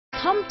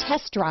Come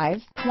test drive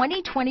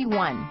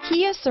 2021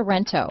 Kia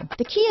Sorento.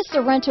 The Kia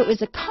Sorento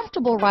is a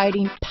comfortable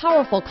riding,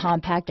 powerful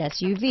compact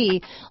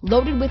SUV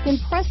loaded with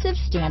impressive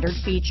standard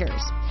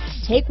features.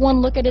 Take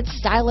one look at its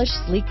stylish,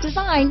 sleek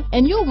design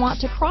and you'll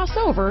want to cross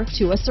over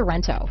to a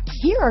Sorento.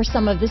 Here are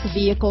some of this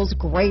vehicle's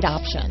great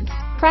options: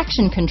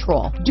 traction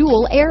control,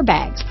 dual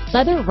airbags,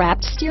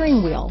 leather-wrapped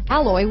steering wheel,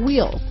 alloy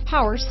wheels,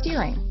 power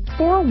steering,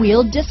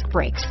 four-wheel disc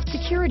brakes,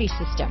 security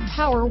system,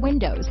 power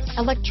windows,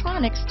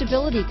 electronic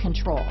stability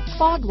control,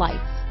 fog lights,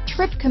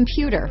 trip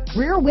computer,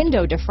 rear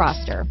window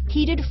defroster,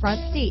 heated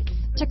front seats,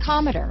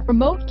 tachometer,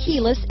 remote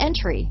keyless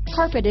entry,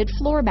 carpeted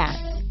floor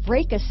mats,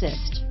 brake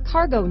assist,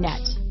 cargo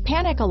net,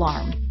 panic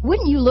alarm.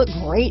 Wouldn't you look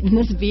great in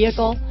this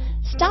vehicle?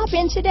 Stop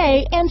in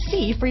today and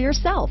see for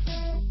yourself.